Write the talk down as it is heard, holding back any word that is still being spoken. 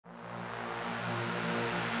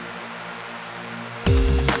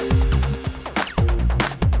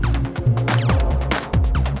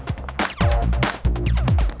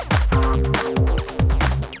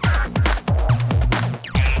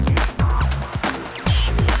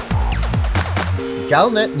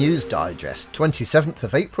Galnet News Digest, 27th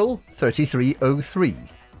of April, 3303.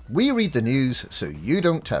 We read the news so you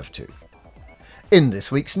don't have to. In this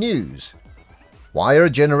week's news, why are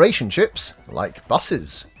generation ships like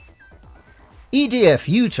buses? EDF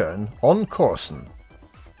U-turn on Corson.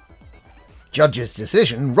 Judge's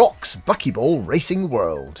decision rocks buckyball racing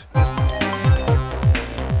world.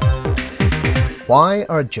 Why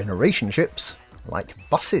are generation ships like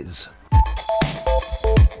buses?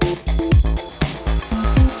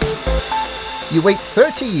 You wait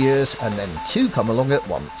 30 years and then two come along at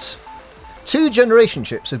once. 2 generation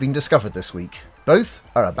ships have been discovered this week. Both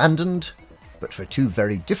are abandoned, but for 2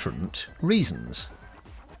 very different reasons.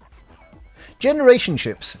 Generation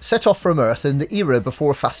ships set off from Earth in the era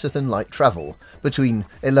before faster-than-light travel, between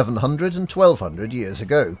 1100 and 1200 years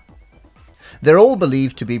ago. They're all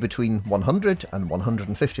believed to be between 100 and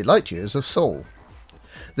 150 light-years of Sol.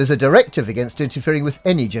 There's a directive against interfering with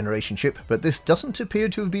any generation ship, but this doesn't appear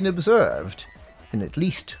to have been observed in at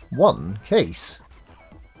least one case.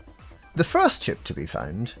 The first ship to be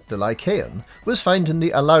found, the Lycaon, was found in the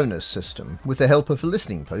Alaunus system with the help of a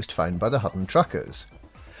listening post found by the Hutton truckers.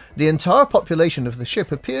 The entire population of the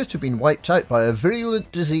ship appears to have been wiped out by a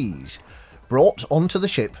virulent disease brought onto the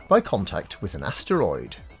ship by contact with an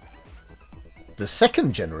asteroid. The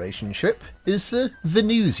second generation ship is the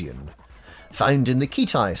Venusian, found in the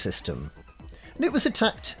Kitai system. It was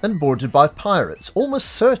attacked and boarded by pirates,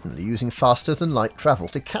 almost certainly using faster-than-light travel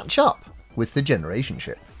to catch up with the generation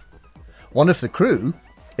ship. One of the crew,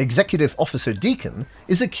 Executive Officer Deacon,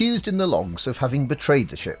 is accused in the logs of having betrayed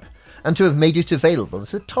the ship and to have made it available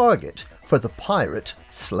as a target for the pirate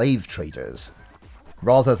slave traders.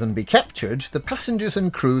 Rather than be captured, the passengers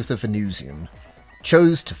and crew of the Venusian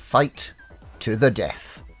chose to fight to the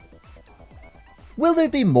death. Will there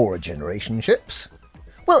be more generation ships?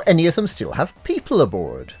 Will any of them still have people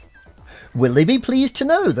aboard? Will they be pleased to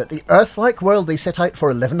know that the Earth-like world they set out for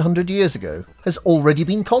 1100 years ago has already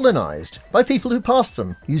been colonised by people who passed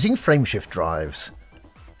them using frameshift drives?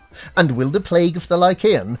 And will the plague of the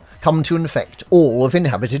Lycaon come to infect all of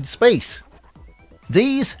inhabited space?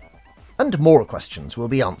 These and more questions will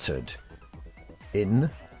be answered in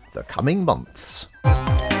the coming months.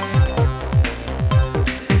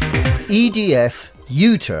 EDF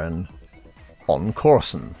U-turn on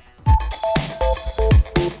Corson.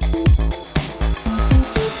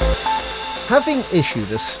 Having issued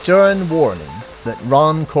a stern warning that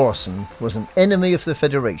Ran Corson was an enemy of the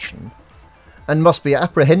Federation and must be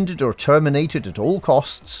apprehended or terminated at all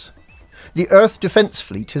costs, the Earth Defence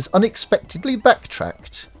Fleet has unexpectedly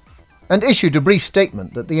backtracked and issued a brief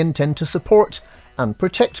statement that they intend to support and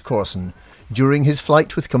protect Corson during his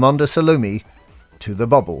flight with Commander Salome to the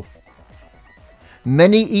bubble.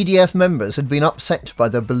 Many EDF members had been upset by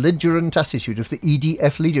the belligerent attitude of the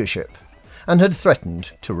EDF leadership and had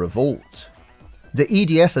threatened to revolt. The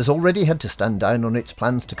EDF has already had to stand down on its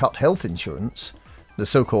plans to cut health insurance, the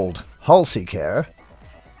so-called Halsey Care,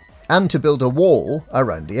 and to build a wall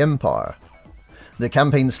around the Empire. The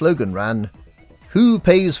campaign slogan ran, "Who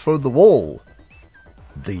pays for the wall?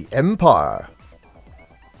 The Empire."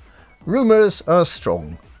 Rumours are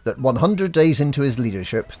strong that 100 days into his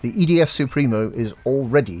leadership, the EDF Supremo is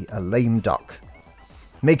already a lame duck,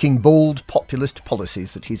 making bold populist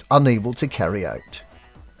policies that he's unable to carry out.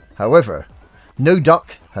 However, no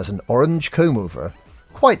duck has an orange comb-over,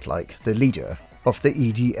 quite like the leader of the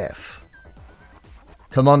EDF.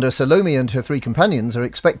 Commander Salome and her 3 companions are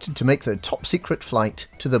expected to make their top-secret flight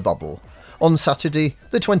to the bubble on Saturday,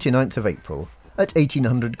 the 29th of April, at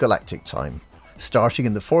 1800 Galactic Time, starting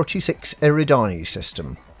in the 46 Eridani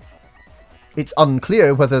system. It's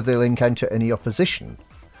unclear whether they'll encounter any opposition,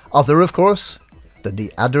 other, of course, than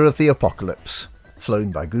the Adder of the Apocalypse,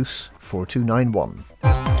 flown by Goose 4291.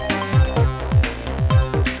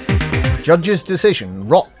 Judge's decision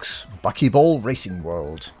rocks buckyball racing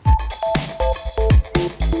world.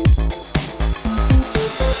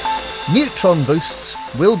 Neutron boosts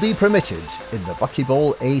will be permitted in the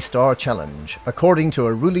Buckyball A-Star Challenge, according to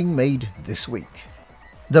a ruling made this week.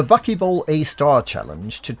 The Buckyball A-Star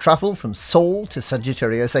Challenge to travel from Sol to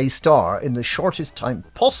Sagittarius A-Star in the shortest time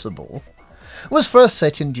possible was first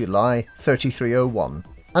set in July 3301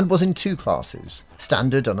 and was in 2 classes,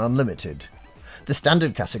 Standard and Unlimited. The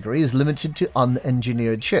Standard category is limited to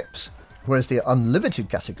unengineered ships, whereas the Unlimited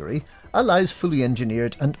category allows fully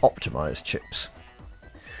engineered and optimised ships.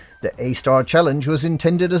 The A-Star Challenge was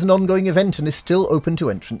intended as an ongoing event and is still open to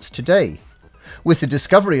entrants today. With the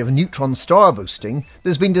discovery of neutron star boosting,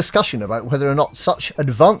 there's been discussion about whether or not such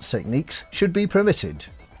advanced techniques should be permitted.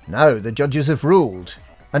 Now the judges have ruled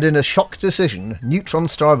and in a shock decision, neutron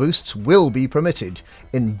star boosts will be permitted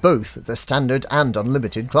in both the standard and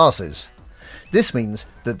unlimited classes. This means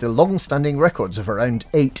that the long-standing records of around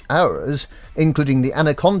 8 hours, including the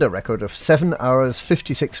Anaconda record of 7 hours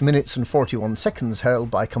 56 minutes and 41 seconds held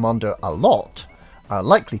by Commander Alot, are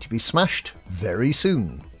likely to be smashed very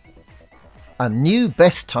soon. A new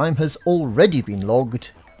best time has already been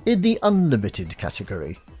logged in the unlimited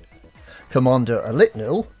category. Commander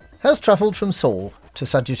Elitnil has travelled from Sol to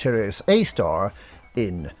Sagittarius A star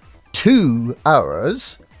in 2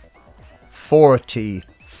 hours,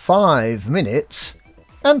 45 minutes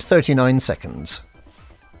and 39 seconds.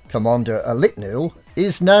 Commander Elitnil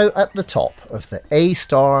is now at the top of the A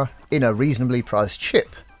star in a reasonably priced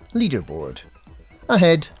ship leaderboard,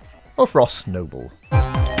 ahead of Ross Noble.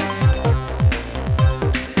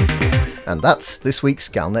 And that's this week's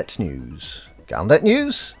Galnet News. Galnet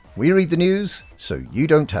News? We read the news so you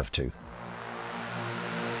don't have to.